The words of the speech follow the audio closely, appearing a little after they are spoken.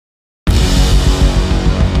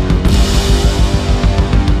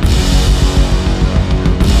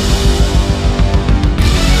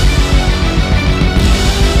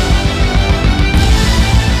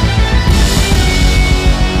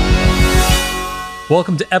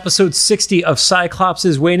Welcome to episode 60 of Cyclops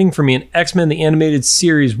is Waiting for Me, an X-Men the Animated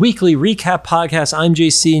Series weekly recap podcast. I'm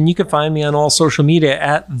JC, and you can find me on all social media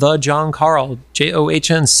at the John Carl,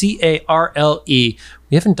 JohnCarle. We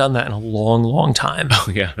haven't done that in a long time. Oh,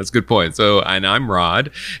 yeah, that's a good point. So, and I'm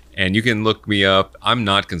Rod, and you can look me up. I'm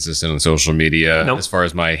not consistent on social media as far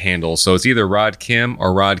as my handle. So it's either Rod Kim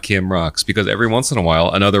or Rod Kim Rocks, because every once in a while,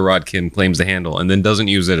 another Rod Kim claims the handle and then doesn't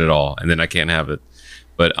use it at all, and then I can't have it.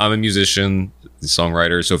 But I'm a musician,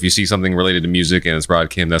 songwriter, so if you see something related to music and it's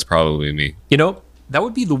Rod Kim, that's probably me. You know, that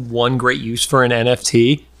would be the one great use for an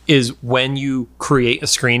NFT is when you create a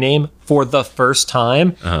screen name for the first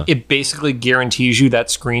time, it basically guarantees you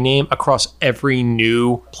that screen name across every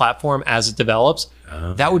new platform as it develops.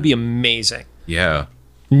 That would be amazing. Yeah.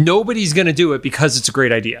 Nobody's going to do it because it's a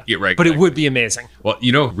great idea. Yeah, right. But it would be amazing. Well,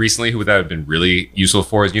 you know, recently who that would have been really useful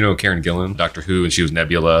for is, you know, Karen Gillan, Doctor Who, and she was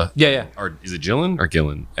Nebula. Yeah. Or is it Gillan or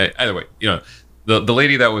Gillan? Either way, you know, the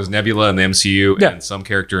lady that was Nebula in the MCU and some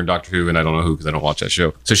character in Doctor Who, and I don't know who because I don't watch that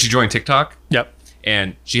show. So she joined TikTok. Yep.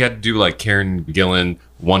 And she had to do like Karen Gillan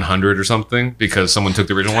 100 or something because someone took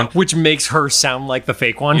the original one. Which makes her sound like the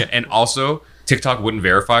fake one. Yeah, and also TikTok wouldn't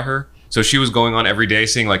verify her. So she was going on every day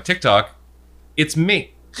saying like, TikTok, it's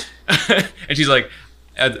me. And she's like,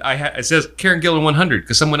 it says Karen Gillan 100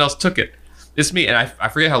 because someone else took it. It's me. And I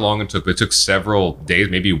forget how long it took, but it took several days,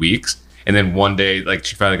 maybe weeks. And then one day, like,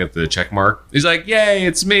 she finally got the check mark. He's like, yay,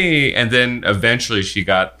 it's me. And then eventually she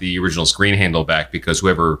got the original screen handle back because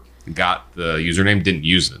whoever got the username didn't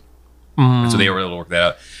use it. So they were able to work that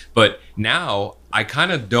out. But now I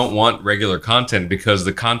kind of don't want regular content because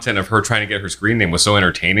the content of her trying to get her screen name was so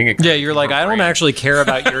entertaining. Yeah, you're like, I don't actually care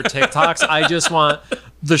about your TikToks. I just want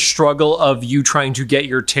the struggle of you trying to get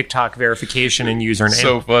your TikTok verification and username.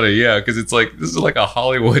 So funny, yeah, because it's like, this is like a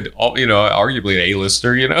Hollywood, you know, arguably an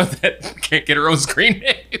A-lister, you know, that can't get her own screen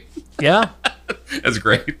name. Yeah. That's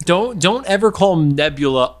great. Don't ever call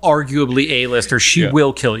Nebula arguably A-lister. She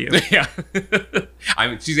will kill you. Yeah. I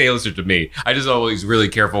mean, she's A-lister to me. I just always really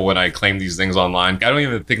careful when I claim these things online. I don't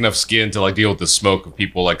even think enough skin to like deal with the smoke of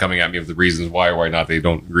people like coming at me with the reasons why or why not they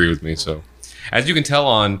don't agree with me. So as you can tell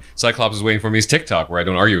on Cyclops is Waiting for Me's TikTok, where I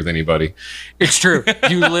don't argue with anybody. It's true.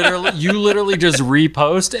 You literally just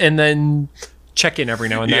repost and then check in every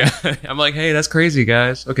now and then. Yeah. I'm like, hey, that's crazy,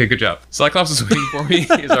 guys. Okay, good job. Cyclops is Waiting for Me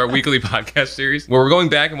is our weekly podcast series where we're going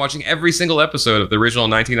back and watching every single episode of the original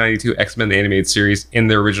 1992 X-Men the Animated Series in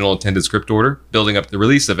their original intended script order, building up the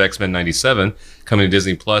release of X-Men 97 coming to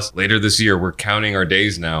Disney Plus later this year. We're counting our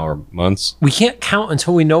days now, or months. We can't count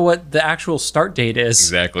until we know what the actual start date is.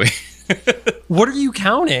 Exactly. What are you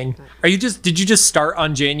counting? Did you just start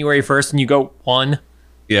on January 1st and you go 1?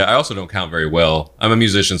 Yeah, I also don't count very well. I'm a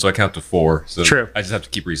musician, so I count to 4. So true. I just have to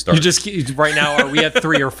keep restarting. Right now, are we at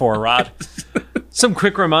 3 or 4, Rod? Some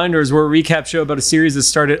quick reminders. We're a recap show about a series that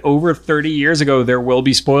started over 30 years ago. There will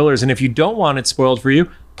be spoilers, and if you don't want it spoiled for you,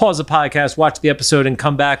 pause the podcast, watch the episode, and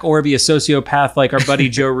come back, or be a sociopath like our buddy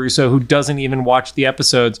Joe Russo, who doesn't even watch the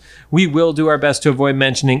episodes. We will do our best to avoid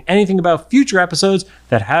mentioning anything about future episodes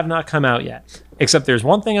that have not come out yet. Except there's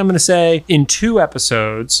one thing I'm going to say in 2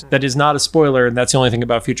 episodes that is not a spoiler, and that's the only thing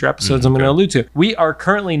about future episodes I'm going to allude to. We are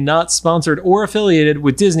currently not sponsored or affiliated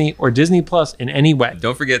with Disney or Disney Plus in any way.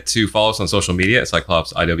 Don't forget to follow us on social media at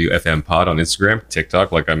Cyclops IWFM Pod on Instagram,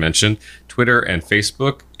 TikTok, like I mentioned, Twitter, and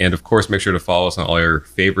Facebook. And of course, make sure to follow us on all your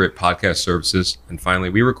favorite podcast services. And finally,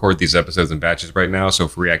 we record these episodes in batches right now, so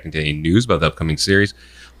if we're reacting to any news about the upcoming series,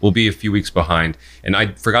 we'll be a few weeks behind. And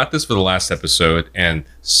I forgot this for the last episode. And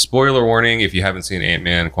spoiler warning, if you haven't seen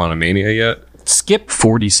Ant-Man Quantumania yet, skip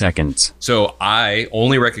 40 seconds. So I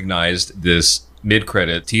only recognized this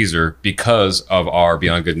mid-credit teaser because of our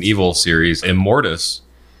Beyond Good and Evil series. Immortus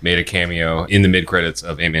made a cameo in the mid-credits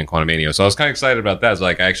of Ant-Man Quantumania. So I was kind of excited about that. It's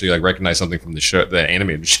like I actually like recognized something from the show, the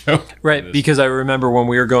animated show. Right, because I remember when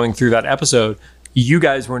we were going through that episode, you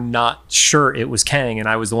guys were not sure it was Kang, and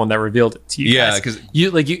I was the one that revealed it to you guys. Yeah,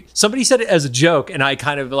 because somebody said it as a joke, and I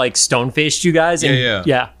kind of like stone-faced you guys. And,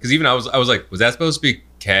 yeah. Because even I was like, was that supposed to be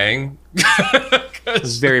Kang? I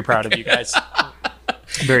was very proud of you guys.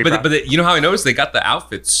 Very proud. But you know how I noticed they got the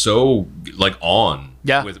outfit so like on.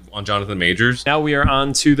 Yeah. On Jonathan Majors. Now we are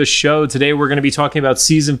on to the show. Today we're going to be talking about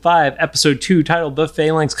Season 5, Episode 2, titled The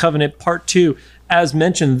Phalanx Covenant, Part 2. As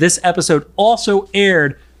mentioned, this episode also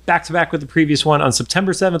aired back-to-back with the previous one on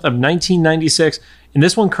September 7th of 1996. And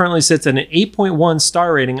this one currently sits at an 8.1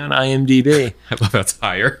 star rating on IMDb. I love that's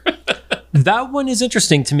higher. That one is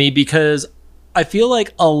interesting to me because I feel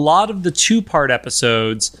like a lot of the 2-part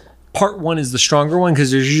episodes, part 1 is the stronger one because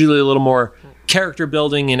there's usually a little more character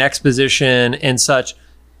building and exposition and such.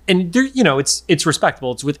 And there, it's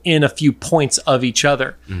respectable. It's within a few points of each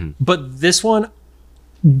other. Mm-hmm. But this one,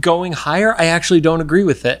 going higher, I actually don't agree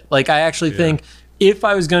with it. Like, I actually think if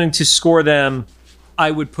I was going to score them, I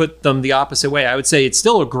would put them the opposite way. I would say it's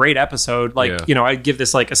still a great episode. Like, I'd give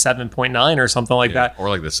this like a 7.9 or something like that. Or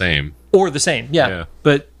like the same. Yeah.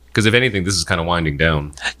 But because if anything, this is kind of winding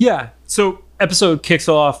down. Yeah. So episode kicks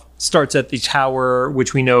off, starts at the tower,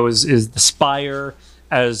 which we know is the Spire,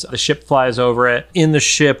 as the ship flies over it. In the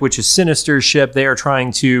ship, which is Sinister's ship, they are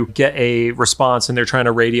trying to get a response, and they're trying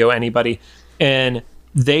to radio anybody. And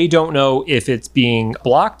they don't know if it's being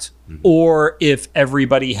blocked or if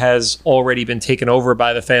everybody has already been taken over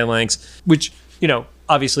by the Phalanx, which,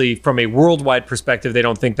 obviously from a worldwide perspective, they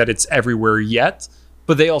don't think that it's everywhere yet,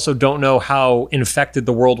 but they also don't know how infected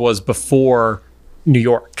the world was before New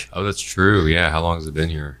York. Oh, that's true. Yeah. How long has it been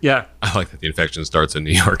here? Yeah. I like that the infection starts in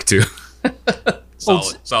New York too.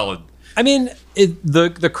 Solid. I mean,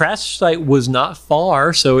 the crash site was not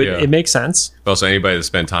far, so it makes sense. Also, anybody that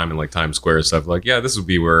spent time in like Times Square and stuff, like, this would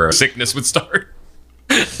be where sickness would start.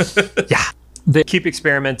 Yeah. They keep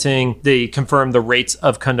experimenting. They confirm the rates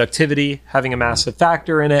of conductivity having a massive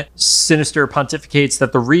factor in it. Sinister pontificates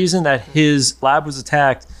that the reason that his lab was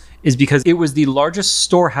attacked is because it was the largest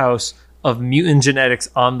storehouse of mutant genetics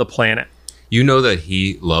on the planet. You know that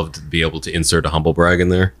he loved to be able to insert a humble brag in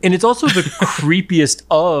there. And it's also the creepiest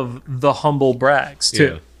of the humble brags,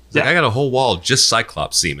 too. Like, I got a whole wall just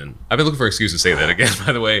Cyclops semen. I've been looking for an excuse to say that again,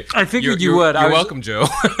 by the way. I figured you would. You're welcome, Joe.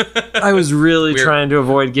 I was really trying to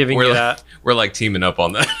avoid giving you that. We're like teaming up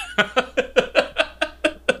on that.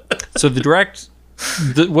 So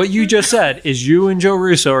what you just said is you and Joe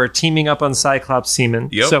Russo are teaming up on Cyclops semen.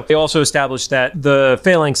 Yep. So they also established that the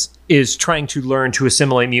Phalanx is trying to learn to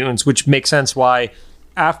assimilate mutants, which makes sense why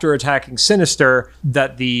after attacking Sinister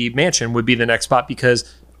that the mansion would be the next spot,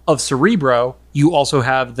 because of Cerebro, you also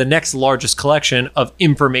have the next largest collection of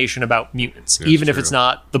information about mutants, even if it's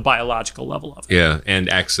not the biological level of it. Yeah, and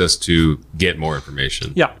access to get more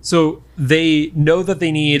information. Yeah, so they know that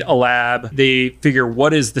they need a lab. They figure,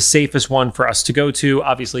 what is the safest one for us to go to?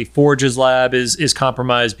 Obviously, Forge's lab is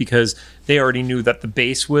compromised because they already knew that the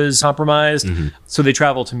base was compromised. Mm-hmm. So they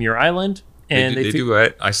travel to Muir Island. And they do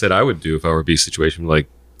what I said I would do if I were a beast situation. Like,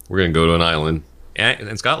 we're going to go to an island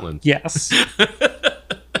in Scotland. Yes.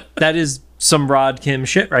 That is some Rod Kim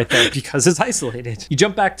shit right there, because it's isolated. You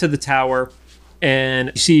jump back to the tower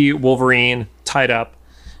and you see Wolverine tied up.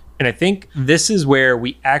 And I think this is where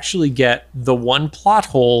we actually get the one plot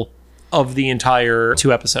hole of the entire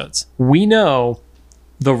 2 episodes. We know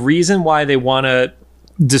the reason why they want to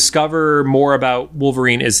discover more about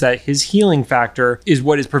Wolverine is that his healing factor is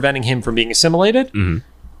what is preventing him from being assimilated. Mm-hmm.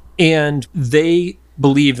 And they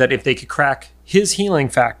believe that if they could crack his healing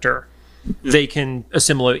factor, they can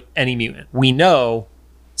assimilate any mutant. We know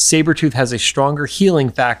Sabretooth has a stronger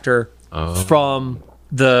healing factor from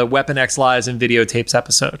the Weapon X Lies and Videotapes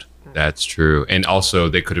episode. That's true. And also,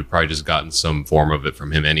 they could have probably just gotten some form of it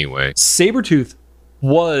from him anyway. Sabretooth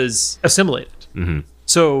was assimilated. Mm-hmm.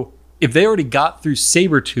 So if they already got through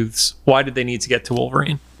Sabretooth's, why did they need to get to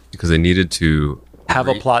Wolverine? Because they needed to have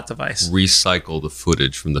a plot device. Recycle the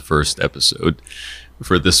footage from the first episode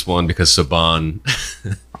for this one, because Saban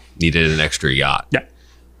needed an extra yacht. Yeah.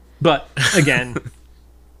 But again,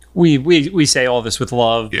 we say all this with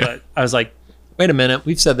love, but I was like, wait a minute,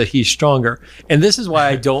 we've said that he's stronger. And this is why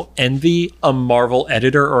I don't envy a Marvel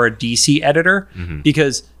editor or a DC editor,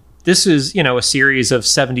 because this is, a series of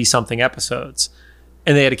 70-something episodes,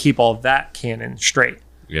 and they had to keep all that canon straight.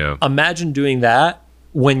 Yeah. Imagine doing that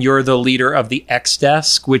when you're the leader of the X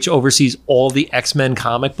Desk, which oversees all the X-Men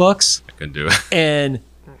comic books. I couldn't do it. And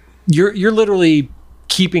you're literally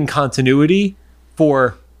keeping continuity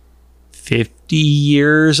for 50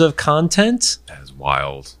 years of content. That is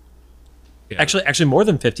wild. Yeah. Actually more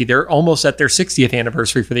than 50. They're almost at their 60th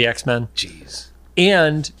anniversary for the X-Men. Jeez.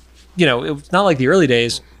 And, it's not like the early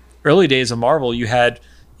days. Early days of Marvel, you had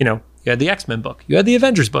the X-Men book, you had the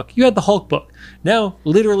Avengers book, you had the Hulk book. Now,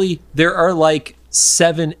 literally, there are like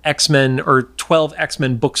 7 X-Men or 12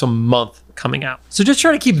 X-Men books a month coming out. So just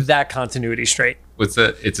try to keep that continuity straight. It's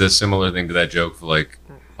a similar thing to that joke for like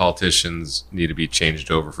politicians need to be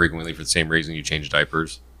changed over frequently for the same reason you change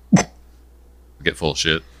diapers. Get full of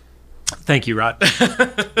shit. Thank you, Rod.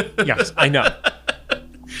 Yes, I know.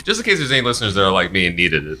 Just in case there's any listeners that are like me and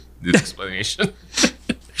needed this explanation.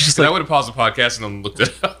 I would have paused the podcast and then looked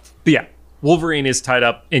it up. But yeah, Wolverine is tied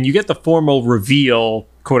up, and you get the formal reveal,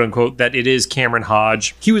 quote unquote, that it is Cameron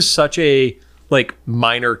Hodge. He was such a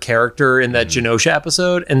minor character in that Genosha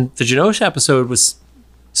episode, and the Genosha episode was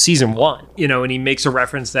season 1, and he makes a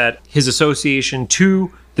reference that his association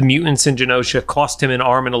to the mutants in Genosha cost him an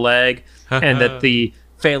arm and a leg, and that the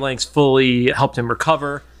Phalanx fully helped him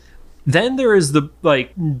recover. Then there is the,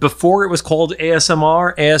 like, before it was called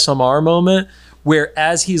ASMR moment, where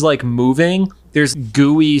as he's like moving, there's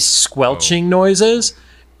gooey squelching noises.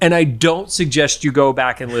 And I don't suggest you go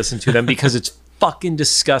back and listen to them because it's fucking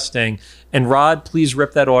disgusting. And Rod, please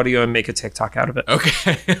rip that audio and make a TikTok out of it.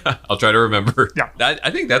 Okay. I'll try to remember. Yeah. I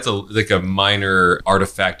think that's a minor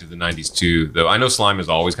artifact of the 90s too, though. I know slime has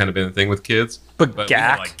always kind of been a thing with kids. But we GAC?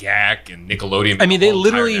 had, like GAC and Nickelodeon. I mean, they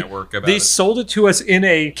literally, they sold it to us in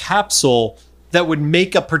a capsule that would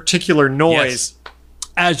make a particular noise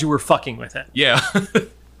as you were fucking with it. Yeah. I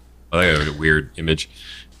think that was a weird image.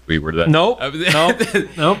 We were that. Nope.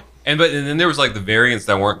 Nope. And then there was like the variants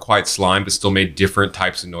that weren't quite slime, but still made different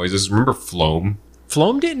types of noises. Remember Floam?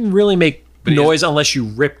 Floam didn't really make noise unless you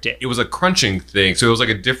ripped it. It was a crunching thing, so it was like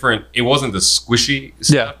a different. It wasn't the squishy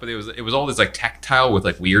stuff, but it was all this like tactile with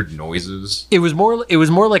like weird noises. It was more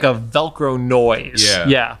like a Velcro noise.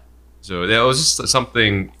 Yeah. So that was just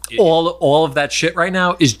something. All of that shit right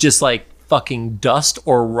now is just like fucking dust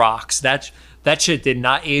or rocks. That shit did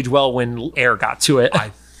not age well when air got to it.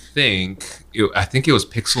 I think it was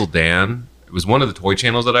Pixel Dan. It was one of the toy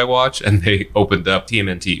channels that I watch, and they opened up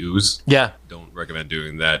TMNT Ooze. Yeah. Don't recommend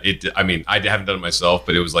doing that. I mean, I haven't done it myself,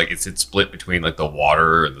 but it was like it's split between like the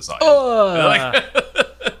water and the side.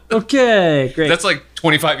 Okay, great. That's like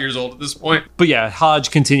 25 years old at this point. But yeah,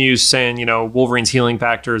 Hodge continues saying, Wolverine's healing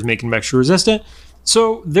factor is making him extra resistant.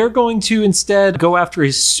 So they're going to instead go after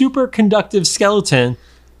his super conductive skeleton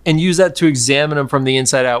and use that to examine him from the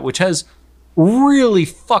inside out, which has really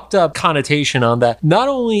fucked up connotation on that. Not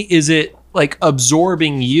only is it like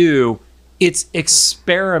absorbing you, it's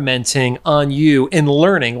experimenting on you and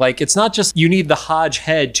learning. Like, it's not just you need the Hodge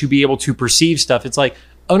head to be able to perceive stuff. It's like,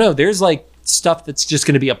 oh no, there's like stuff that's just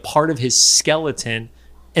going to be a part of his skeleton,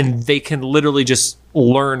 and they can literally just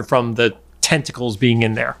learn from the tentacles being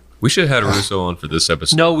in there. We should have had Russo on for this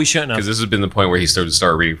episode. No, we shouldn't have. Because this has been the point where he started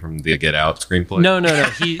reading from the Get Out screenplay. No.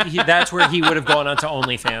 He that's where he would have gone on to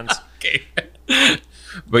OnlyFans. Okay.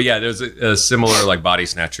 But yeah, there's a similar like body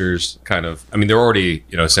snatchers kind of. I mean, they're already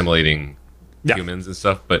assimilating humans and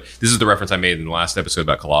stuff. But this is the reference I made in the last episode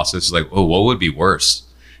about Colossus. It's like, oh, what would be worse?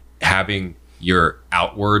 Having your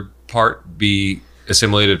outward part be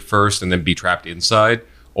assimilated first and then be trapped inside,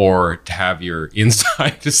 or to have your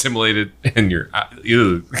inside assimilated and your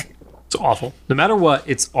It's awful. No matter what,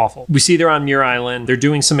 it's awful. We see they're on Muir Island. They're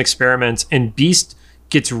doing some experiments, and Beast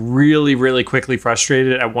gets really, really quickly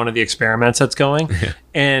frustrated at one of the experiments that's going.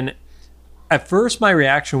 And at first, my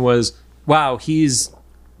reaction was, wow, he's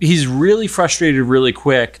really frustrated really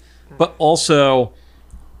quick. But also,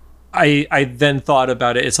 I then thought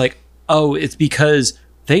about it. It's like, oh, it's because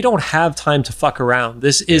they don't have time to fuck around.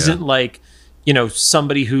 This isn't like,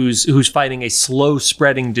 somebody who's fighting a slow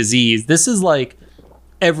spreading disease. This is like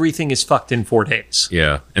everything is fucked in 4 days.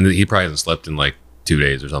 Yeah. And he probably hasn't slept in like 2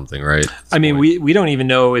 days or something, right? I mean, we don't even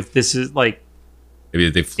know if this is like,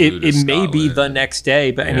 maybe they flew to it may be the next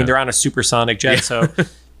day, but I mean, they're on a supersonic jet. So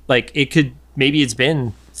like maybe it's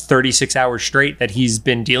been 36 hours straight that he's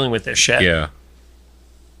been dealing with this shit. Yeah.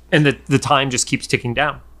 And the time just keeps ticking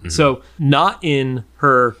down. Mm-hmm. So not in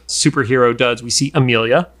her superhero duds, we see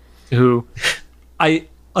Amelia, who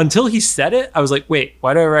until he said it, I was like, wait,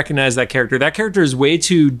 why do I recognize that character? That character is way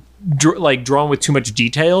too drawn with too much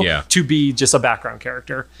detail to be just a background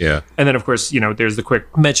character. Yeah. And then of course, there's the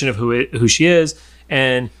quick mention of who she is.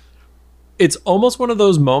 And it's almost one of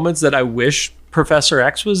those moments that I wish Professor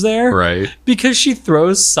X was there. Right. Because she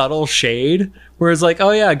throws subtle shade where it's like,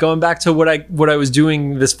 oh yeah, going back to what I was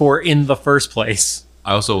doing this for in the first place.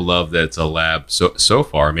 I also love that it's a lab. So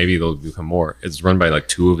far, maybe they'll become more. It's run by like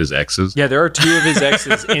 2 of his exes. Yeah, there are 2 of his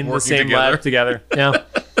exes in the same lab together. Yeah.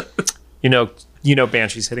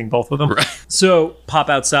 Banshee's hitting both of them. Right. So pop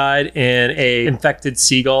outside and a infected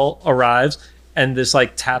seagull arrives and this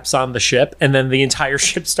like taps on the ship, and then the entire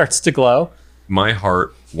ship starts to glow. My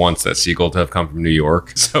heart wants that seagull to have come from New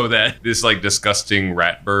York so that this like disgusting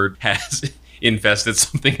rat bird has infested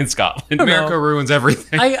something in Scotland. America ruins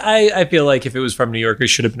everything. I feel like if it was from New York, it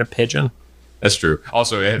should have been a pigeon. That's true.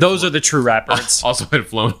 Also, those are the true rat birds. Also, had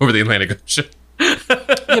flown over the Atlantic Ocean.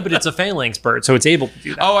 Yeah, but it's a phalanx bird, so it's able to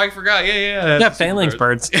do that. Oh, I forgot. Yeah, phalanx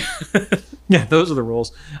birds. Yeah, those are the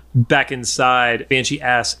rules. Back inside, Banshee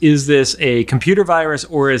asks, is this a computer virus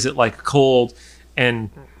or is it like cold? And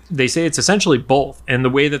they say it's essentially both. And the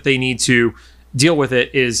way that they need to deal with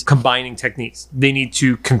it is combining techniques. They need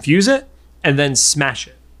to confuse it and then smash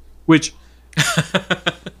it, which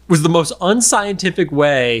was the most unscientific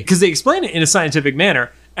way, because they explain it in a scientific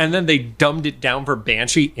manner, and then they dumbed it down for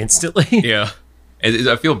Banshee instantly. Yeah. And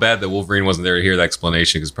I feel bad that Wolverine wasn't there to hear the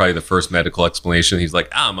explanation, because probably the first medical explanation, he's like,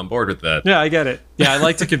 I'm on board with that. Yeah, I get it. Yeah, I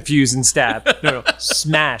like to confuse and stab. No,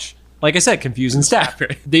 smash. Like I said, confuse and stab.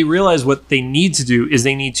 Right. They realize what they need to do is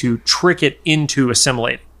they need to trick it into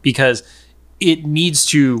assimilating, because it needs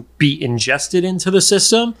to be ingested into the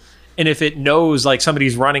system. And if it knows like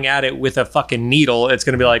somebody's running at it with a fucking needle, it's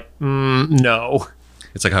going to be like, no.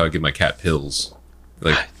 It's like how I give my cat pills.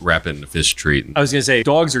 Like wrap it in a fish treat. I was going to say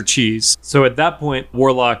dogs are cheese. So at that point,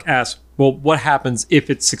 Warlock asks, well, what happens if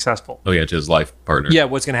it's successful? Oh, yeah, to his life partner. Yeah,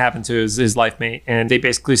 what's going to happen to his life mate? And they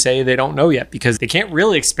basically say they don't know yet because they can't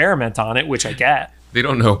really experiment on it, which I get. They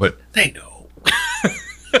don't know, but they know.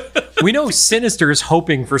 We know Sinister is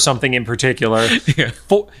hoping for something in particular. Yeah.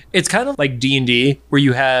 It's kind of like D&D where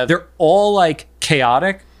you have, they're all like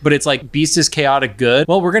chaotic, but it's like Beast is chaotic good.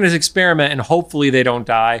 Well, we're going to experiment and hopefully they don't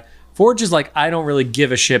die. Forge is like, I don't really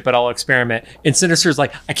give a shit, but I'll experiment. And Sinister's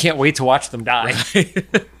like, I can't wait to watch them die. Right.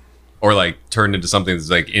 Or like turned into something that's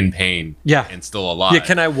like in pain. Yeah. And still alive. Yeah,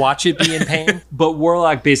 can I watch it be in pain? But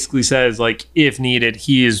Warlock basically says, like, if needed,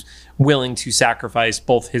 he is willing to sacrifice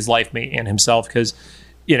both his life mate and himself because,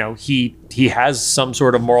 you know, he has some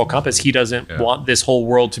sort of moral compass. He doesn't want this whole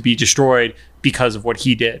world to be destroyed because of what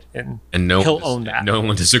he did. And he'll own that. No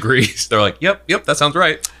one disagrees. They're like, yep, that sounds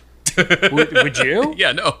right. Would you?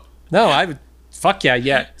 Yeah, no. No, I would. Fuck yeah.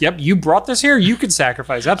 Yep, you brought this here. You could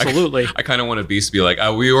sacrifice. Absolutely. I kind of want a Beast to be like,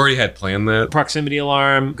 we already had planned that. Proximity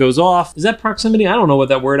alarm goes off. Is that proximity? I don't know what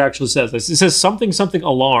that word actually says. It says something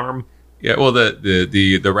alarm. Yeah, well,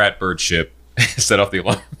 the Ratbird ship set off the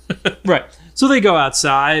alarm. Right. So they go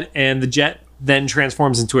outside, and the jet then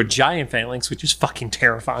transforms into a giant phalanx, which is fucking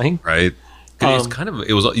terrifying. Right. It's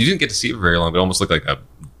you didn't get to see it for very long, but it almost looked like a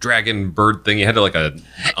dragon bird thing. It had like a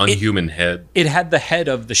unhuman head. It had the head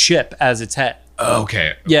of the ship as its head. Oh,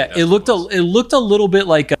 okay. Yeah, it looked a little bit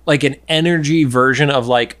like an energy version of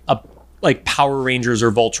like Power Rangers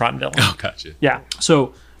or Voltron villain. Oh, gotcha. Yeah.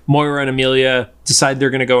 So Moira and Amelia decide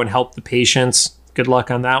they're going to go and help the patients. Good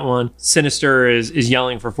luck on that one. Sinister is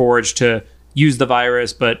yelling for Forge to use the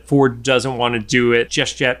virus, but Forge doesn't want to do it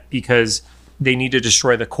just yet because they need to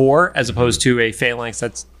destroy the core as opposed to a phalanx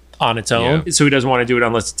that's on its own. Yeah. So he doesn't want to do it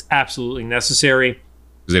unless it's absolutely necessary.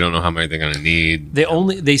 Because they don't know how many they're going to need.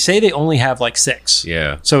 They say they only have like 6.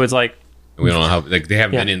 Yeah. So it's like, we don't know how, like, they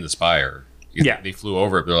haven't been in the spire. They flew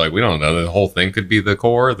over it. They're like, we don't know. The whole thing could be the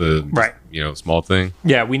core, small thing.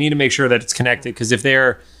 Yeah, we need to make sure that it's connected, because if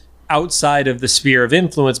they're outside of the sphere of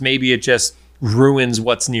influence, maybe it just ruins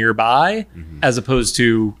what's nearby, as opposed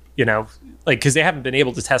to, because they haven't been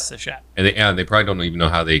able to test this yet. And they probably don't even know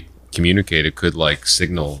how they communicate. It could like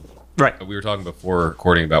signal. Right. We were talking before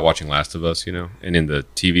recording about watching Last of Us, and in the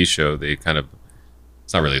TV show, they kind of,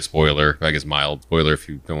 it's not really a spoiler, I guess mild spoiler if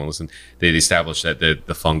you don't want to listen. They established that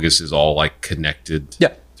the fungus is all like connected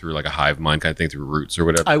through like a hive mind kind of thing, through roots or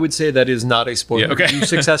whatever. I would say that is not a spoiler. Yeah, okay. You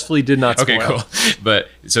successfully did not spoil. Okay, cool. But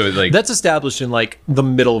so like that's established in like the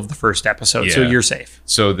middle of the first episode, so you're safe.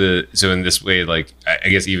 So in this way, like I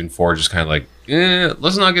guess even Forge is kind of like,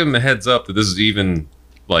 let's not give them a heads up that this is even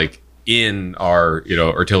like in our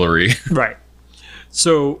artillery. Right.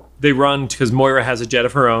 So they run because Moira has a jet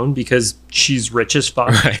of her own because she's rich as fuck.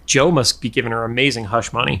 Right. Joe must be giving her amazing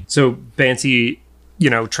hush money. So Banshee,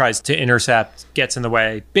 tries to intercept, gets in the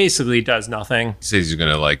way, basically does nothing. He says he's going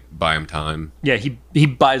to like buy him time. Yeah, he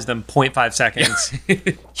buys them 0.5 seconds.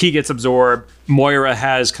 Yeah. He gets absorbed. Moira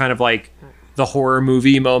has kind of like the horror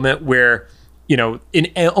movie moment where, in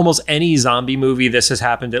almost any zombie movie, this has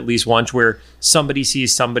happened at least once, where somebody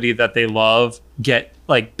sees somebody that they love get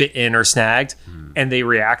like bitten or snagged, and they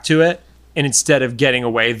react to it. And instead of getting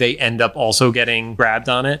away, they end up also getting grabbed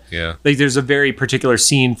on it. Yeah. Like there's a very particular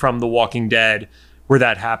scene from The Walking Dead where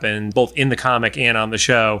that happened, both in the comic and on the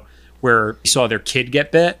show, where you saw their kid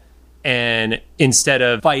get bit. And instead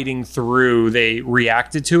of fighting through, they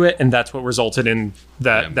reacted to it. And that's what resulted in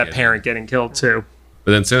that parent getting killed too.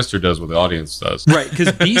 But then Sinister does what the audience does. Right,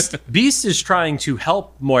 because Beast is trying to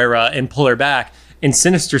help Moira and pull her back, and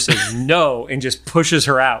Sinister says no and just pushes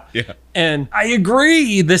her out. Yeah. And I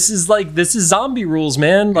agree. This is zombie rules,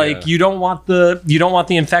 man. Like you don't want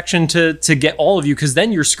the infection to get all of you, because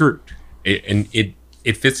then you're screwed.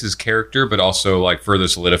 It fits his character, but also like further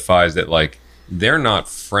solidifies that like they're not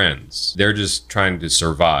friends. They're just trying to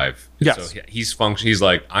survive. Yes. So he's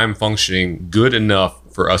like, I'm functioning good enough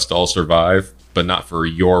for us to all survive, but not for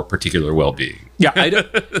your particular well-being. Yeah.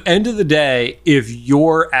 End of the day, if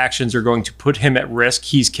your actions are going to put him at risk,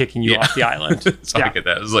 he's kicking you off the island. So I get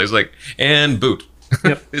that. It's like, and boot.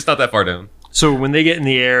 Yep. It's not that far down. So when they get in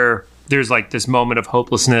the air, there's like this moment of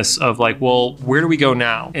hopelessness of like, well, where do we go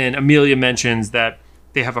now? And Amelia mentions that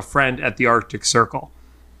they have a friend at the Arctic Circle.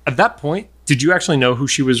 At that point, did you actually know who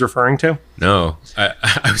she was referring to? No. I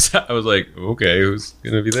was like, okay, who's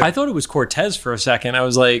going to be there? I thought it was Cortez for a second. I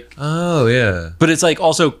was like, oh, yeah. but it's like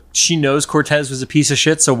also she knows Cortez was a piece of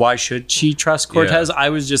shit, so why should she trust Cortez? Yeah. I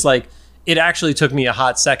was just like, it actually took me a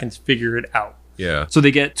hot second to figure it out. Yeah. So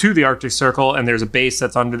they get to the Arctic Circle and there's a base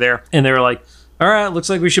that's under there. And they were like, all right, looks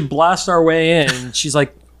like we should blast our way in. And she's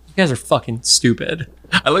like, you guys are fucking stupid.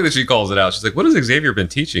 I like that she calls it out. She's like, what has Xavier been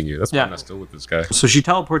teaching you? That's why I'm not still with this guy. So she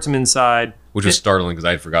teleports him inside. Which was startling because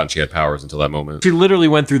I had forgotten she had powers until that moment. She literally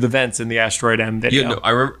went through the vents in the Asteroid M video. Yeah,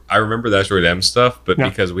 no, I remember the Asteroid M stuff, but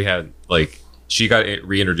because we had, like, she got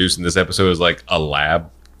reintroduced in this episode as, like, a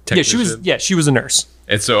lab technician. She was a nurse.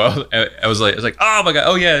 And so I was like, oh my God,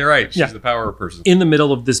 oh yeah, you're right. She's the power person. In the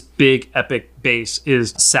middle of this big epic base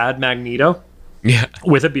is sad Magneto. Yeah.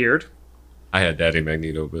 With a beard. I had Daddy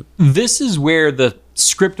Magneto, but this is where the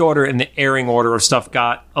script order and the airing order of stuff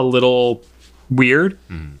got a little weird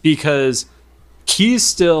because he's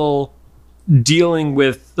still dealing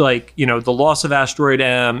with, like, you know, the loss of Asteroid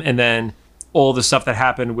M and then all the stuff that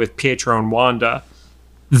happened with Pietro and Wanda.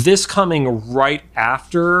 This coming right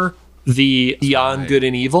after the Beyond Good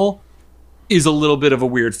and Evil is a little bit of a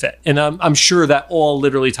weird fit. And I'm sure that all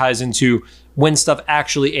literally ties into when stuff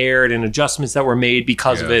actually aired and adjustments that were made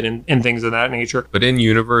because of it and things of that nature. But in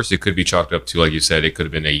universe, it could be chalked up to, like you said, it could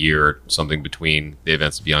have been a year or something between the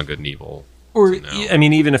events of Beyond Good and Evil. Or, I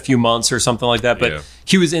mean, even a few months or something like that. But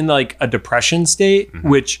he was in, like, a depression state,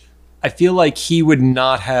 which I feel like he would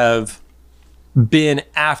not have been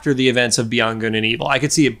after the events of Beyond Good and Evil. I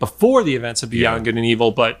could see it before the events of Beyond Good and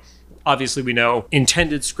Evil, but obviously we know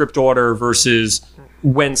intended script order versus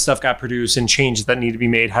when stuff got produced and changes that need to be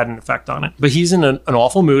made had an effect on it. But he's in an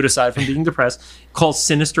awful mood aside from being depressed. Calls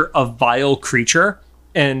Sinister a vile creature.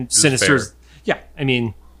 And Sinister's... Yeah, I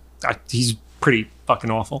mean, he's pretty fucking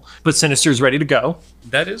awful. But Sinister's ready to go.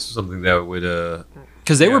 That is something that would...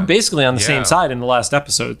 Because they were basically on the same side in the last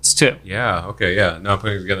episodes, too. Yeah, okay, yeah. No, I'm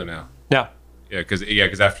putting it together now. Yeah. Yeah,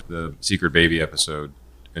 because after the Secret Baby episode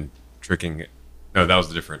and tricking... No, that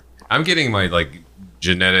was different. I'm getting my, like,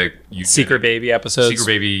 Secret Baby episodes. Secret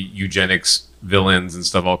Baby eugenics villains and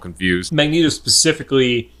stuff all confused. Magneto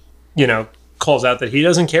specifically, you know, calls out that he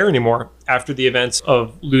doesn't care anymore after the events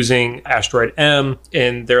of losing Asteroid M.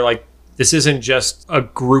 And they're like, this isn't just a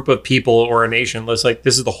group of people or a nation. It's like,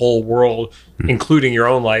 this is the whole world, including your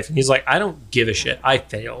own life. And he's like, I don't give a shit. I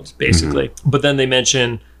failed, basically. But then they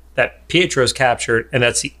mention that Pietro's captured, and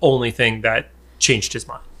that's the only thing that changed his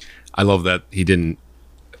mind. I love that he didn't,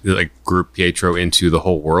 like, group Pietro into the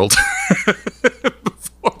whole world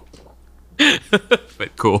before.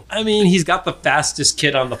 But cool. I mean, he's got the fastest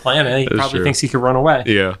kid on the planet. He probably thinks he could run away.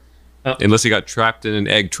 Yeah. Unless he got trapped in an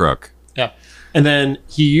egg truck. Yeah. And then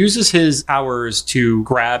he uses his powers to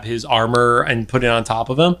grab his armor and put it on top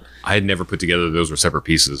of him. I had never put together those were separate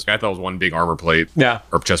pieces. I thought it was one big armor plate. Yeah.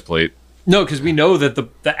 Or chest plate. No, because we know that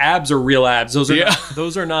the abs are real abs.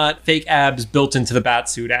 Those are not fake abs built into the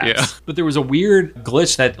Batsuit abs. Yeah. But there was a weird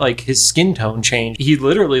glitch that, like, his skin tone changed. He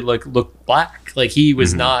literally, like, looked black. Like, he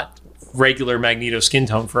was not regular Magneto skin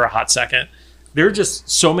tone for a hot second. There are just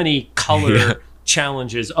so many color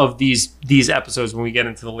challenges of these episodes when we get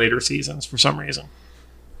into the later seasons for some reason.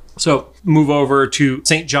 So move over to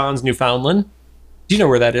St. John's, Newfoundland. Do you know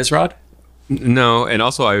where that is, Rod? No, and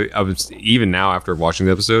also I was, even now after watching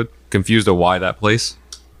the episode, confused of why that place.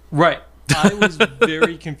 Right. I was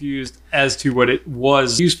very confused as to what it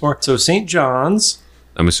was used for. So St. John's.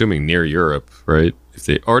 I'm assuming near Europe, right? I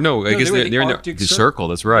guess they're near the circle.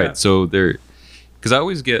 That's right. Yeah. So they're, because I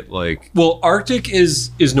always get like. Well, Arctic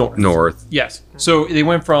is north. North. Yes. So they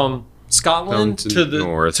went from Scotland to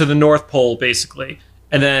the North Pole, basically.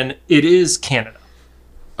 And then it is Canada.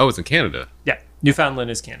 Oh, it's in Canada. Yeah. Newfoundland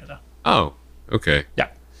is Canada. Oh, okay. Yeah.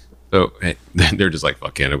 So hey, they're just like,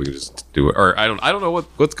 fuck Canada, we can just do it. Or I don't know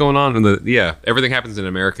what's going on in the everything happens in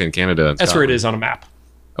America and Canada. And that's Scotland. Where it is on a map.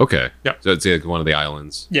 Okay. Yeah. So it's like one of the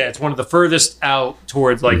islands. Yeah, it's one of the furthest out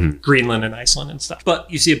towards like Greenland and Iceland and stuff. But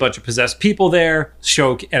you see a bunch of possessed people there.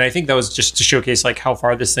 And I think that was just to showcase like how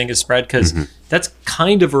far this thing is spread, because that's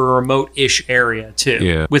kind of a remote-ish area too.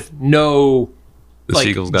 Yeah. With no the like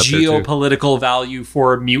Seagulls got geopolitical value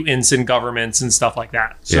for mutants and governments and stuff like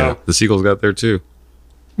that. So yeah, the Seagulls got there too.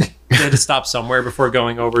 They had to stop somewhere before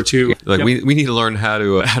going over to like we need to learn how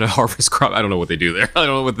to harvest crop. I don't know what they do there. I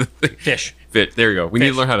don't know what the thing. Fish. There you go. We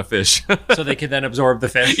need to learn how to fish. So they can then absorb the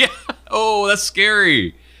fish. Yeah. Oh, that's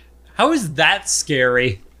scary. How is that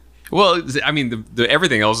scary? Well, I mean, the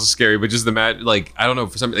everything else is scary, but just the like I don't know,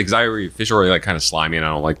 for some, because I fish are like kind of slimy and I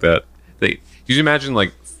don't like that. You imagine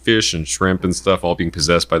like fish and shrimp and stuff all being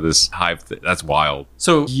possessed by this hive. That's wild.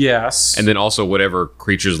 So, yes. And then also whatever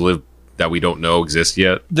creatures live that we don't know exist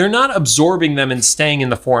yet. They're not absorbing them and staying in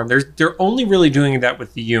the form. They're only really doing that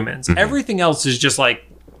with the humans. Mm-hmm. Everything else is just like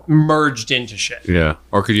merged into shit. Yeah.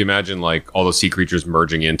 Or could you imagine like all the sea creatures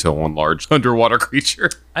merging into one large underwater creature?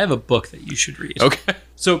 I have a book that you should read. Okay.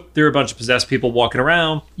 So there are a bunch of possessed people walking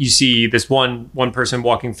around. You see this one person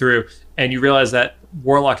walking through, and you realize that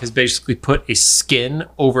Warlock has basically put a skin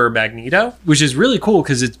over Magneto, which is really cool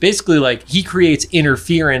because it's basically like he creates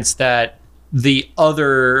interference that the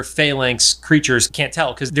other Phalanx creatures can't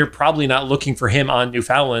tell because they're probably not looking for him on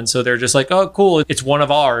Newfoundland. So they're just like, oh, cool. It's one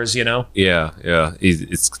of ours, you know? Yeah.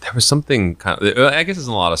 There was something kind of, I guess it's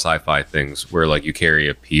in a lot of sci-fi things where like you carry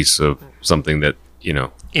a piece of something that, you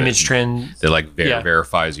know, image trend that like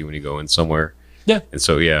verifies you when you go in somewhere. Yeah. And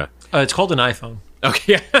so, yeah. It's called an iPhone.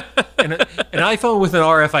 Okay. an iPhone with an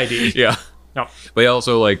RFID. Yeah. No. But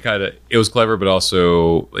also like kind of, it was clever, but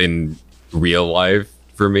also in real life,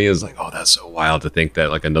 for me is like, oh, that's so wild to think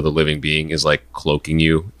that like another living being is like cloaking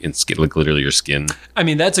you in skin, like literally your skin. I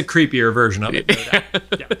mean, that's a creepier version of it.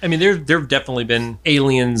 Yeah. I mean, there've definitely been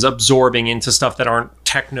aliens absorbing into stuff that aren't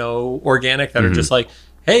techno-organic that are just like,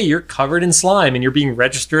 hey, you're covered in slime and you're being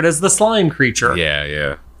registered as the slime creature.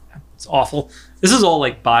 Yeah. It's awful. This is all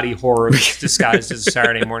like body horror disguised as a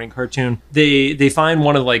Saturday morning cartoon. They find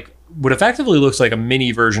one of like what effectively looks like a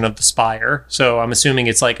mini version of the Spire. So I'm assuming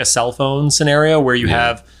it's like a cell phone scenario where you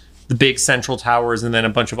have the big central towers and then a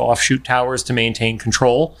bunch of offshoot towers to maintain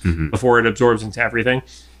control before it absorbs into everything.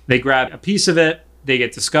 They grab a piece of it. They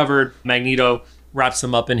get discovered. Magneto wraps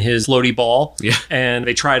them up in his floaty ball. Yeah. And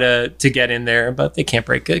they try to get in there, but they can't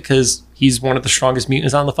break it because he's one of the strongest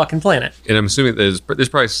mutants on the fucking planet. And I'm assuming there's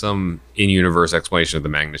probably some in-universe explanation of the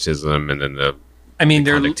magnetism and then the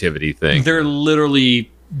conductivity thing. They're literally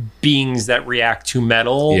beings that react to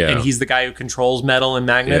metal, and he's the guy who controls metal and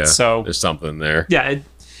magnets. So there's something there. Yeah,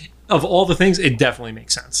 of all the things, it definitely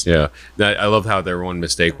makes sense. Yeah, I love how their one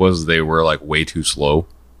mistake was they were like way too slow.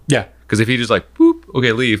 Yeah, because if he just like boop,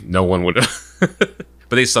 okay, leave, no one would.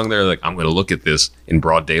 But they sung there like, I'm going to look at this in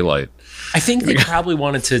broad daylight. I think they probably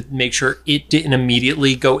wanted to make sure it didn't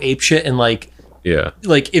immediately go apeshit and like. Yeah.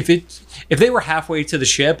 Like if they were halfway to the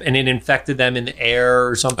ship and it infected them in the air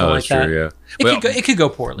or something like that. Yeah. It could go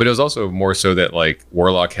poorly. But it was also more so that like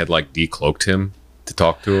Warlock had like decloaked him to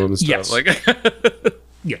talk to him and stuff. Yes. Like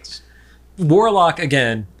yes. Warlock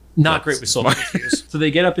again, not great with social issues. So they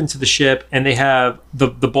get up into the ship and they have the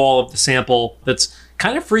ball of the sample that's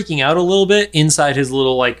kind of freaking out a little bit inside his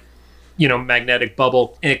little like magnetic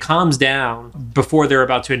bubble, and it calms down before they're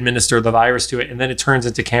about to administer the virus to it, and then it turns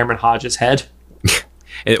into Cameron Hodges' head.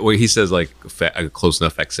 Where he says like a close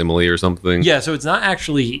enough facsimile or something. Yeah, so it's not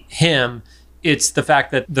actually him. It's the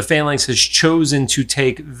fact that the Phalanx has chosen to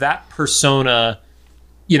take that persona,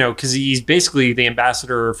 because he's basically the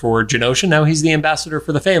ambassador for Genosha. Now he's the ambassador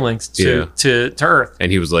for the Phalanx to Earth.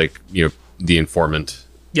 And he was like, the informant.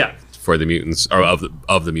 Yeah. For the mutants, or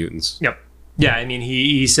of the mutants. Yep. Yeah, I mean,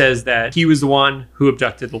 he says that he was the one who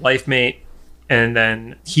abducted the life mate, and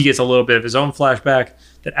then he gets a little bit of his own flashback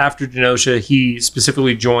that after Genosha, he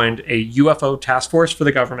specifically joined a UFO task force for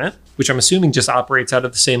the government, which I'm assuming just operates out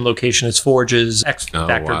of the same location as Forge's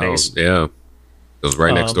X-Factor base. Yeah, it was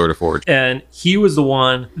right next door to Forge. And he was the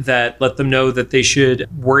one that let them know that they should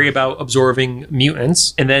worry about absorbing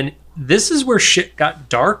mutants. And then this is where shit got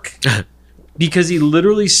dark. Because he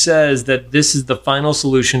literally says that this is the final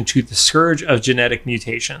solution to the scourge of genetic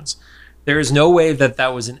mutations. There is no way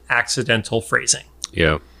that was an accidental phrasing.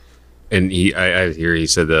 Yeah. And I hear he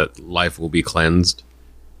said that life will be cleansed.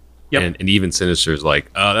 Yep. And even Sinister's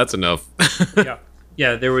like, oh, that's enough.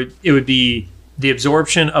 Yeah. It would be the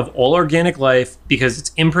absorption of all organic life because it's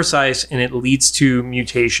imprecise and it leads to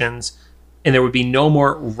mutations. And there would be no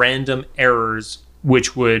more random errors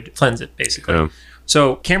which would cleanse it, basically. Yeah.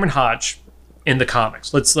 So Cameron Hodge in the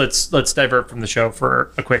comics. Let's divert from the show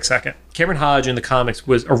for a quick second. Cameron Hodge in the comics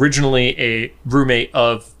was originally a roommate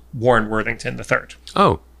of Warren Worthington III.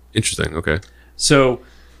 Oh, interesting. Okay. So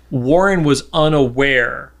Warren was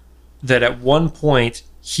unaware that at one point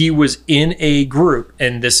he was in a group,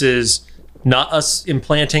 and this is not us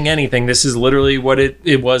implanting anything. This is literally what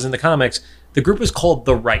it was in the comics. The group was called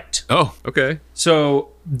The Right. Oh, okay. So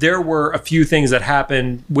there were a few things that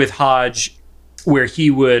happened with Hodge where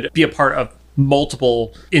he would be a part of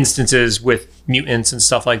multiple instances with mutants and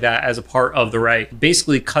stuff like that as a part of the Right.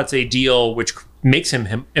 Basically cuts a deal which makes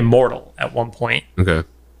him immortal at one point. Okay.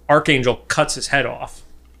 Archangel cuts his head off.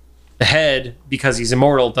 The head, because he's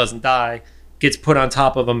immortal, doesn't die, gets put on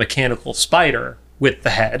top of a mechanical spider with the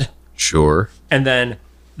head. Sure. And then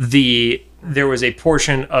the there was a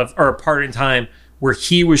portion of, or a part in time where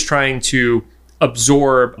he was trying to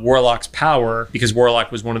absorb Warlock's power because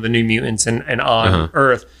Warlock was one of the New Mutants and on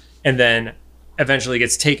Earth, and then eventually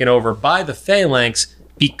gets taken over by the Phalanx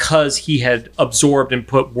because he had absorbed and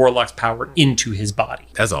put Warlock's power into his body.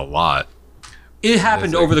 That's a lot. It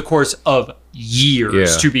happened over the course of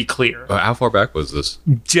years, to be clear. How far back was this?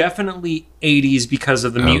 Definitely 80s because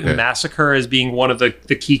of the Mutant Massacre as being one of the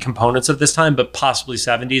key components of this time, but possibly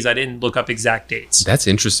 70s. I didn't look up exact dates. That's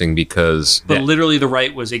interesting because... But literally the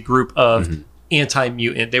Right was a group of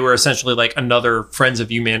anti-mutant. They were essentially like another Friends of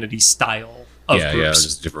Humanity style of groups. Yeah,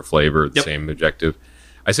 just different flavor, the same objective.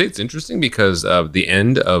 I say it's interesting because the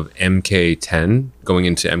end of MK10 going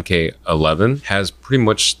into MK11 has pretty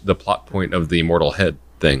much the plot point of the Immortal Head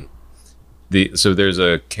thing. So there's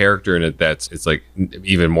a character in it it's like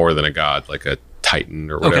even more than a god, like a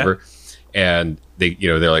titan or whatever. Okay. And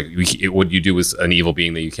they're like, what you do with an evil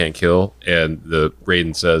being that you can't kill? And the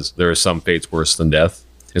Raiden says there are some fates worse than death.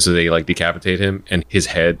 And so they like decapitate him, and his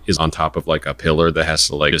head is on top of like a pillar that has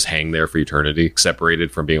to like just hang there for eternity, separated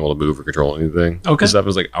from being able to move or control anything. Okay. So I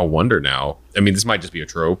was like, I wonder now. I mean, this might just be a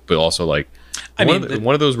trope, but also like,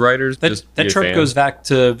 one of those writers. That trope goes back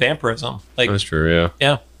to vampirism. Like that's true. Yeah.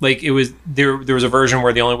 Yeah. Like it was there was a version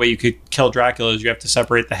where the only way you could kill Dracula is you have to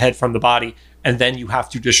separate the head from the body, and then you have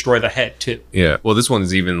to destroy the head too. Yeah. Well, this one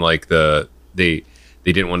is even like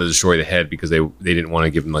they didn't want to destroy the head because they didn't want to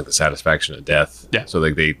give them like the satisfaction of death. Yeah. So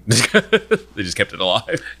like they just kept it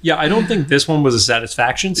alive. Yeah, I don't think this one was a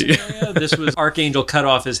satisfaction scenario. Yeah. This was Archangel cut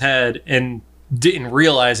off his head and didn't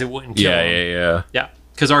realize it wouldn't kill him. Yeah.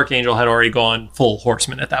 Because Archangel had already gone full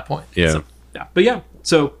horseman at that point. Yeah. So, yeah. But yeah,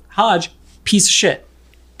 so Hodge, piece of shit.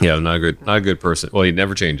 Yeah, not a good person. Well, he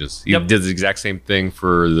never changes. He did the exact same thing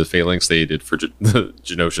for the Phalanx they did for the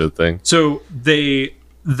Genosha thing. So they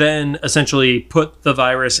then essentially put the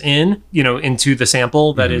virus into the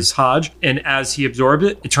sample that is Hodge, and as he absorbed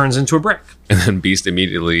it, it turns into a brick. And then Beast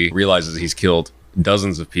immediately realizes he's killed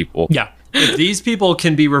dozens of people. Yeah. If these people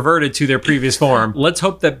can be reverted to their previous form, let's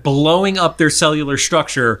hope that blowing up their cellular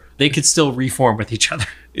structure, they could still reform with each other.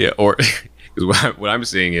 Yeah, or what I'm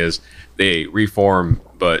seeing is they reform,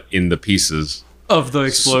 but in the pieces of the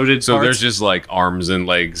exploded so parts. There's just like arms and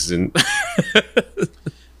legs and...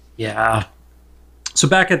 Yeah. So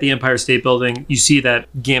back at the Empire State Building, you see that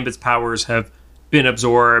Gambit's powers have been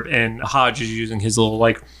absorbed and Hodge is using his little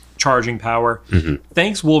like charging power.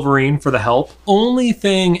 Thanks Wolverine for the help. Only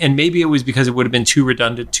thing, and maybe it was because it would have been too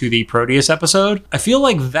redundant to the Proteus episode, I feel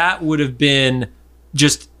like that would have been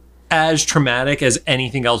just as traumatic as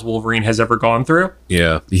anything else Wolverine has ever gone through.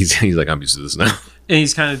 Yeah, he's like, I'm used to this now. And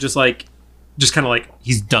he's kind of like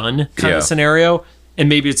he's done kind of scenario. And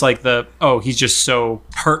maybe it's like he's just so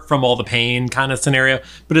hurt from all the pain kind of scenario.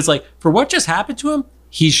 But it's like, for what just happened to him,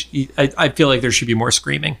 I feel like there should be more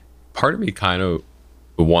screaming. Part of me kind of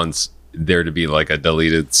wants there to be like a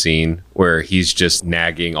deleted scene where he's just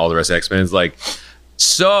nagging all the rest of X-Men. It's like,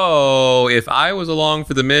 so if I was along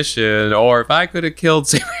for the mission, or if I could have killed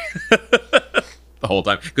the whole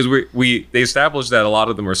time. Because they established that a lot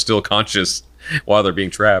of them are still conscious while they're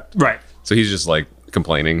being trapped. Right. So he's just like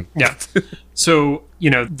complaining. Yeah. So,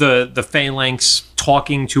 the Phalanx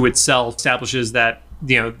talking to itself establishes that,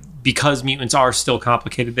 because mutants are still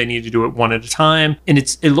complicated, they need to do it one at a time. And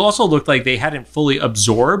it also looked like they hadn't fully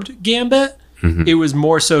absorbed Gambit. It was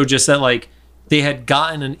more so just that, like, they had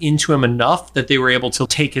gotten into him enough that they were able to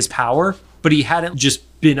take his power, but he hadn't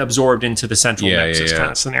just been absorbed into the central nexus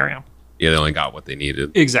kind of scenario. Yeah, they only got what they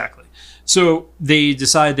needed. Exactly. So they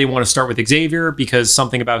decide they want to start with Xavier because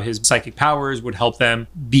something about his psychic powers would help them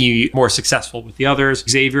be more successful with the others.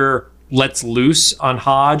 Xavier lets loose on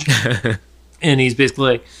Hodge, and he's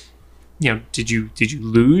basically like, did you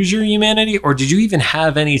lose your humanity, or did you even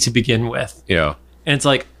have any to begin with? Yeah. And it's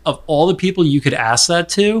like, of all the people you could ask that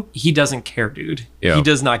to, he doesn't care, dude. Yeah. He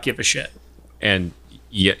does not give a shit. And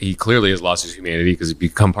yet he clearly has lost his humanity because he's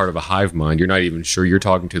become part of a hive mind. You're not even sure you're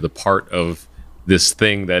talking to the part of this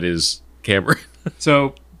thing that is Cameron.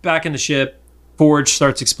 So back in the ship, Forge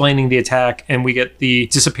starts explaining the attack, and we get the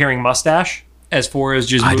disappearing mustache as Forge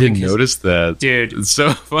just moving. I didn't notice that. Dude. It's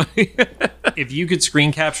so funny. If you could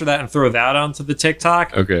screen capture that and throw that onto the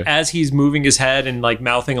TikTok, as he's moving his head and like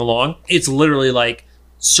mouthing along, it's literally like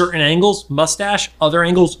certain angles, mustache, other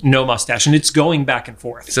angles, no mustache, and it's going back and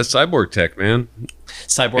forth. It's a cyborg tech, man.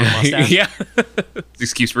 Cyborg mustache. Yeah.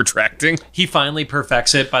 Just keeps retracting. He finally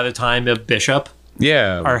perfects it by the time of Bishop.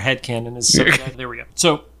 Yeah. Our headcanon is so bad. There we go.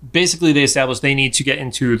 So basically they establish they need to get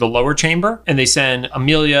into the lower chamber, and they send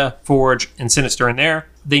Amelia, Forge, and Sinister in there.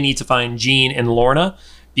 They need to find Jean and Lorna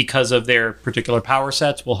because of their particular power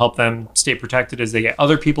sets will help them stay protected as they get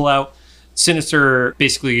other people out. Sinister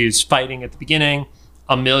basically is fighting at the beginning.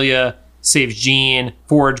 Amelia saves Jean.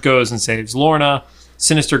 Forge goes and saves Lorna.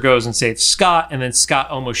 Sinister goes and saves Scott, and then Scott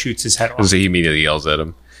almost shoots his head off. So he immediately yells at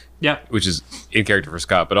him. Yeah. Which is in character for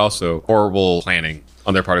Scott, but also horrible planning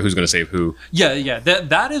on their part of who's going to save who. Yeah.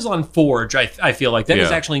 That is on Forge, I feel like. That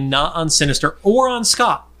is actually not on Sinister or on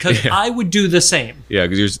Scott, because I would do the same. Yeah,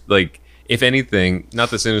 because you're like, if anything, not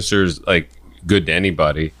that Sinister's like good to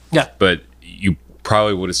anybody. Yeah. But you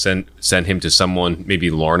probably would have sent him to someone, maybe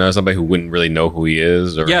Lorna, somebody who wouldn't really know who he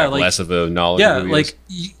is or have less of a knowledge of who he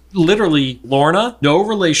is. Literally, Lorna, no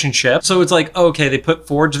relationship. So it's like, okay, they put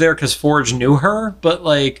Forge there because Forge knew her, but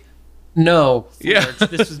like, no, Forge,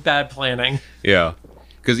 this was bad planning. Yeah.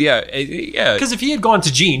 Because, Because if he had gone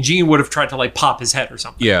to Jean would have tried to like pop his head or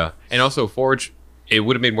something. Yeah. And also, Forge, it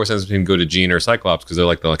would have made more sense for him to go to Jean or Cyclops because they're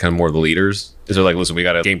like the kind of more the leaders. Because they're like, listen, we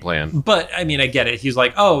got a game plan. But I mean, I get it. He's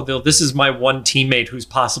like, oh, this is my one teammate who's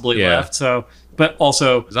possibly left. So, but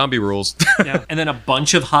also zombie rules. Yeah. And then a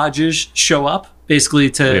bunch of Hodges show up basically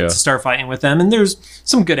to start fighting with them. And there's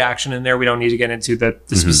some good action in there. We don't need to get into the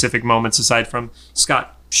specific moments aside from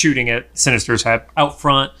Scott shooting at Sinister's head. Out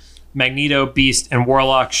front, Magneto, Beast, and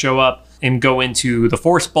Warlock show up and go into the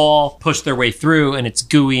Force Ball, push their way through, and it's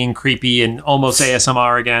gooey and creepy and almost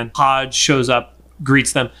ASMR again. Hodge shows up,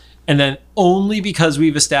 greets them, and then only because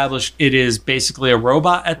we've established it is basically a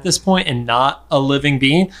robot at this point and not a living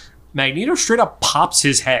being, Magneto straight up pops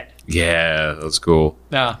his head. Yeah, that's cool.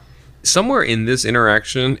 Yeah. Somewhere in this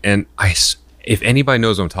interaction, and if anybody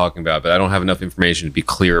knows what I'm talking about, but I don't have enough information to be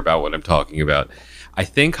clear about what I'm talking about, I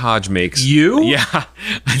think Hodge makes... You? Yeah.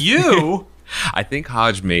 You? I think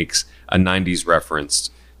Hodge makes a 90s reference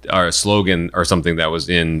or a slogan or something that was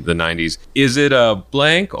in the 90s. Is it a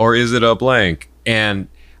blank or is it a blank? And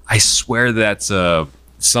I swear that's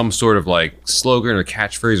some sort of like slogan or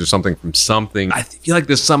catchphrase or something from something. I feel like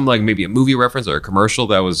there's some like maybe a movie reference or a commercial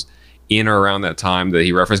that was in or around that time that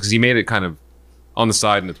he referenced because he made it kind of on the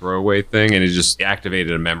side in the throwaway thing, and it just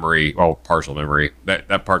activated a memory, partial memory.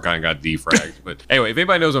 That part kind of got defragged. But anyway, if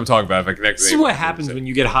anybody knows what I'm talking about, if I connect, this is what happens when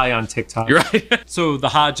you get high on TikTok. You're right. So the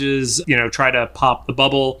Hodges, try to pop the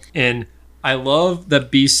bubble, and I love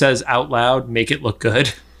that Beast says out loud, "Make it look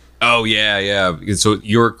good." Oh yeah. So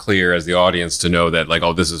you're clear as the audience to know that like,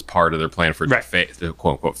 oh, this is part of their plan for to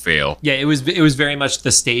quote unquote fail. Yeah, it was very much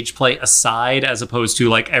the stage play aside, as opposed to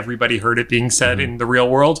like everybody heard it being said in the real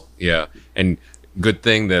world. Yeah, and good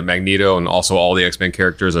thing that Magneto and also all the X-Men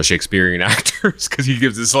characters are Shakespearean actors because he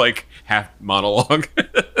gives this like half monologue.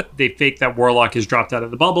 They fake that Warlock is dropped out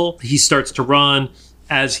of the bubble. He starts to run.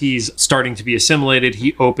 As he's starting to be assimilated,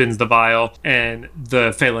 he opens the vial and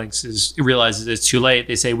the Phalanx realizes it's too late.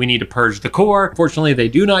 They say, we need to purge the core. Fortunately, they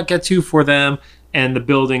do not get to for them. And the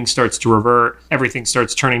building starts to revert. Everything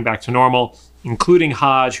starts turning back to normal, including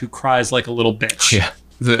Hodge, who cries like a little bitch. Yeah.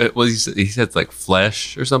 He said like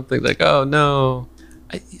flesh or something like, oh no.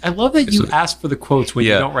 I love that you ask for the quotes when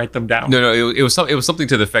you don't write them down. No, it was something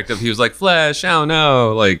to the effect of he was like flesh, oh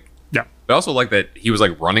no, like. Yeah. But also like that he was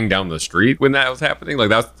like running down the street when that was happening. Like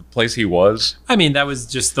that's the place he was. I mean, that was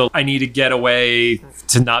just I need to get away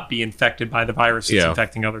to not be infected by the virus that's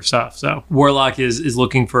infecting other stuff. So Warlock is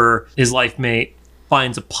looking for his life mate,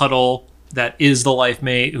 finds a puddle that is the life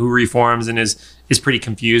mate who reforms and is pretty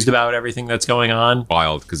confused about everything that's going on.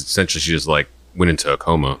 Wild, because essentially she just like went into a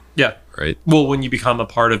coma. Yeah. Right. Well, when you become a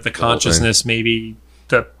part of the consciousness, maybe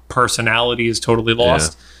the personality is totally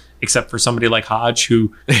lost, except for somebody like Hodge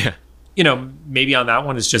who, maybe on that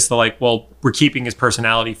one is just we're keeping his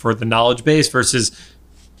personality for the knowledge base versus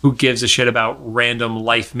who gives a shit about random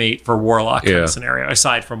life mate for Warlock kind of scenario,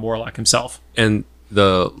 aside from Warlock himself. And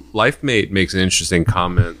the life mate makes an interesting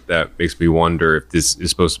comment that makes me wonder if this is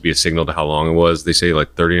supposed to be a signal to how long it was. They say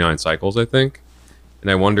like 39 cycles, I think. And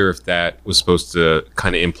I wonder if that was supposed to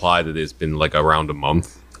kind of imply that it's been like around a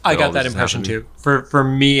month. I got that impression too. For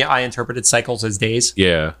me, I interpreted cycles as days.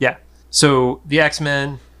 Yeah. Yeah. So the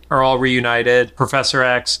X-Men are all reunited. Professor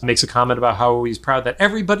X makes a comment about how he's proud that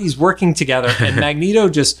everybody's working together. And Magneto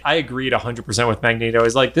I agreed 100% with Magneto.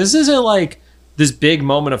 He's like, this isn't like this big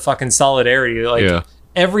moment of fucking solidarity. Like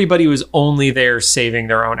everybody was only there saving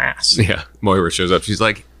their own ass. Yeah. Moira shows up. She's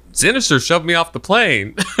like, Sinister shoved me off the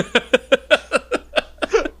plane.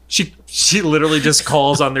 She literally just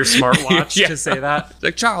calls on their smartwatch to say that.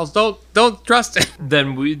 Like, Charles, don't trust it.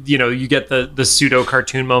 Then you get the pseudo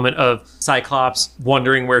cartoon moment of Cyclops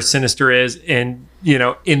wondering where Sinister is, and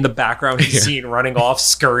in the background he's seen running off,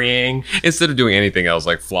 scurrying. Instead of doing anything else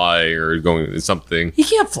like fly or going something. He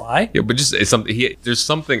can't fly. Yeah, but just it's something. There's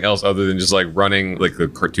something else other than just like running like the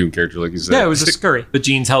cartoon character, like you said. Yeah, it was a scurry. But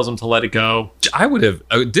Jean tells him to let it go. I would have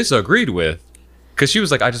disagreed with. Because she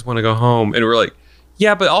was like, I just want to go home. And we're like,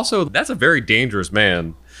 yeah, but also that's a very dangerous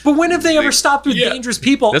man. But when have they ever stopped with dangerous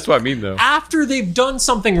people? That's what I mean, though. After they've done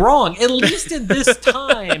something wrong, at least in this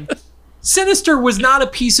time, Sinister was not a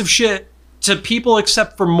piece of shit to people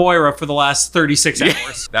except for Moira for the last 36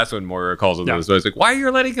 hours. That's when Moira calls him. So it's like, why are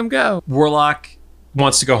you letting him go? Warlock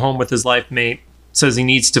wants to go home with his life mate, says he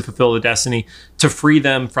needs to fulfill the destiny to free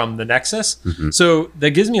them from the Nexus. So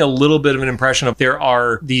that gives me a little bit of an impression of there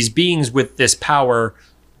are these beings with this power,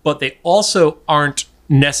 but they also aren't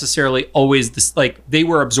necessarily always this, like they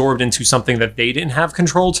were absorbed into something that they didn't have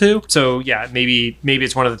control to. So yeah, maybe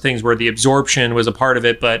it's one of the things where the absorption was a part of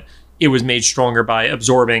it, but it was made stronger by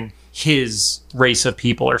absorbing his race of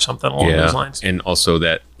people or something along those lines. And also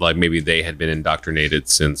that like maybe they had been indoctrinated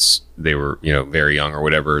since they were, very young or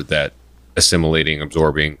whatever, that assimilating,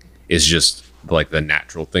 absorbing is just like the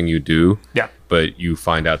natural thing you do. Yeah. But you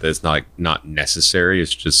find out that it's not necessary.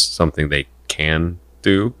 It's just something they can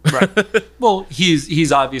do. Right. Well,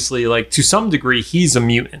 he's obviously like to some degree he's a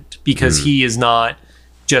mutant because he is not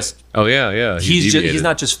just he's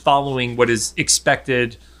not just following what is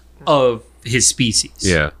expected of his species.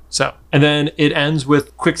 Yeah. So, and then it ends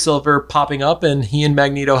with Quicksilver popping up and he and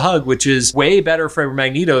Magneto hug, which is way better for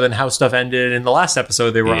Magneto than how stuff ended in the last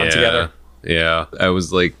episode they were on together. Yeah. I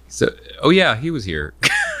was like, he was here.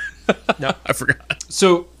 No, I forgot.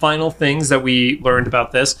 So, final things that we learned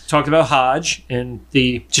about this. Talked about Hodge and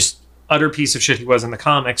the just utter piece of shit he was in the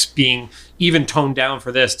comics being even toned down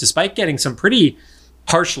for this, despite getting some pretty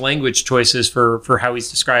harsh language choices for how he's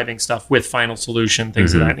describing stuff with Final Solution,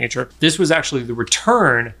 things of that nature. This was actually the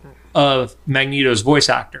return of Magneto's voice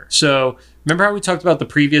actor. So, remember how we talked about the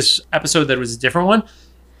previous episode that was a different one?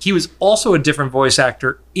 He was also a different voice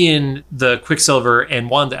actor in the Quicksilver and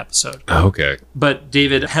Wanda episode. Oh, okay. But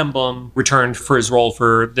David Hemblum returned for his role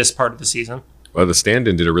for this part of the season. Well, the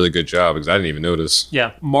stand-in did a really good job because I didn't even notice.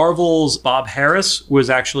 Yeah. Marvel's Bob Harris was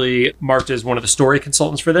actually marked as one of the story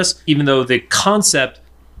consultants for this, even though the concept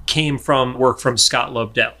came from work from Scott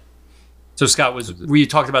Lobdell. So Scott we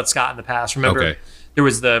talked about Scott in the past. Remember? Okay. There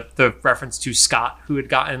was the reference to Scott who had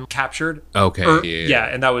gotten captured. Okay. Yeah,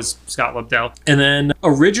 and that was Scott Lobdell. And then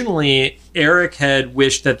originally, Eric had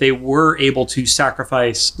wished that they were able to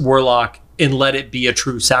sacrifice Warlock and let it be a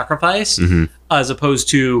true sacrifice, as opposed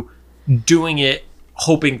to doing it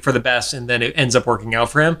hoping for the best and then it ends up working out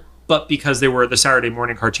for him. But because they were the Saturday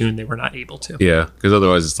morning cartoon, they were not able to. Yeah, because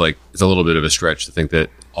otherwise it's a little bit of a stretch to think that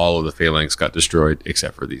all of the Phalanx got destroyed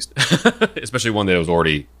except for these. Especially one that was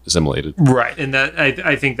already assimilated. Right, and that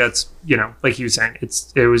I think that's, like he was saying,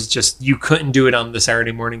 it was just, you couldn't do it on the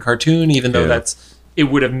Saturday morning cartoon, even though it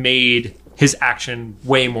would have made his action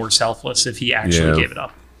way more selfless if he actually gave it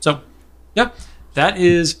up. So, that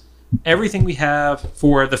is everything we have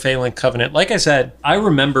for the Phalanx Covenant. Like I said, I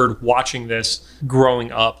remembered watching this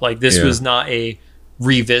growing up. Like, this was not a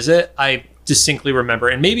revisit. I distinctly remember,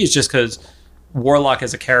 and maybe it's just because Warlock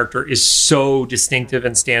as a character is so distinctive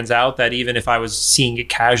and stands out that even if I was seeing it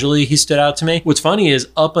casually, he stood out to me. What's funny is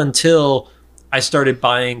up until I started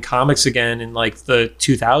buying comics again in like the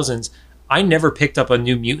 2000s, I never picked up a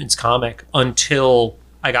New Mutants comic until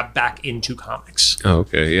I got back into comics. Oh,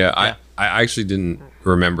 okay. Yeah. I actually didn't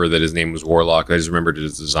remember that his name was Warlock. I just remembered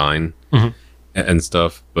his design and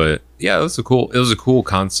stuff. But yeah, it was a cool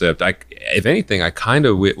concept. If anything, I kind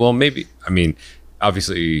of,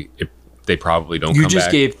 obviously they probably don't come back. You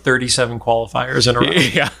just gave 37 qualifiers in a row.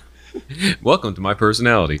 Yeah. Welcome to my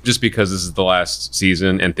personality. Just because this is the last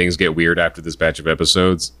season and things get weird after this batch of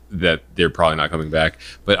episodes, that they're probably not coming back.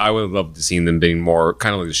 But I would love to see them being more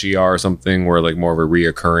kind of like the Shi'ar or something, where like more of a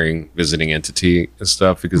reoccurring visiting entity and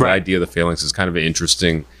stuff. Because the idea of the Phalanx is kind of an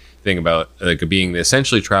interesting thing about like a being that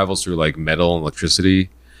essentially travels through like metal and electricity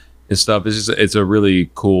and stuff. It's a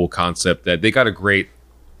really cool concept that they got a great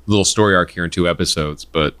little story arc here in 2 episodes,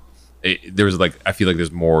 but I feel like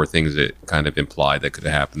there's more things that kind of imply that could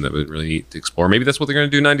have happened that would really need to explore. Maybe that's what they're going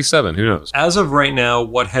to do in 97. Who knows? As of right now,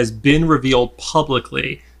 what has been revealed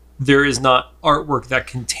publicly, there is not artwork that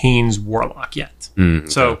contains Warlock yet. Okay.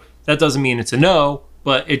 So that doesn't mean it's a no,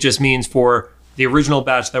 but it just means for the original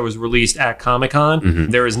batch that was released at Comic-Con,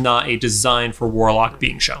 there is not a design for Warlock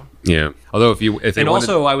being shown. Yeah. Although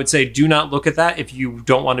I would say do not look at that if you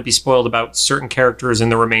don't want to be spoiled about certain characters in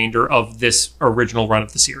the remainder of this original run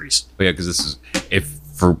of the series. But yeah, because this is, if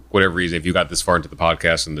for whatever reason, if you got this far into the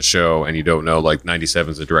podcast and the show and you don't know, like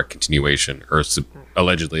 97 is a direct continuation, or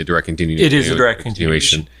allegedly a direct continuation. It is a direct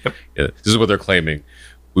continuation. Yep. Yeah, this is what they're claiming.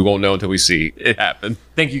 We won't know until we see it happen.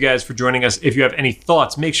 Thank you guys for joining us. If you have any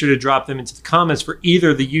thoughts, make sure to drop them into the comments for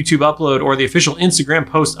either the YouTube upload or the official Instagram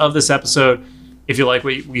post of this episode. If you like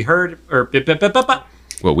what we heard, or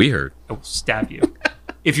What we heard. I will stab you.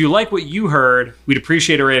 If you like what you heard, we'd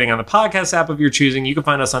appreciate a rating on the podcast app of your choosing. You can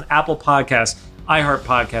find us on Apple Podcasts, iHeart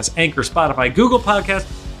Podcasts, Anchor, Spotify, Google Podcasts,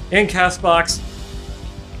 and CastBox.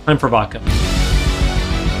 I'm for vodka.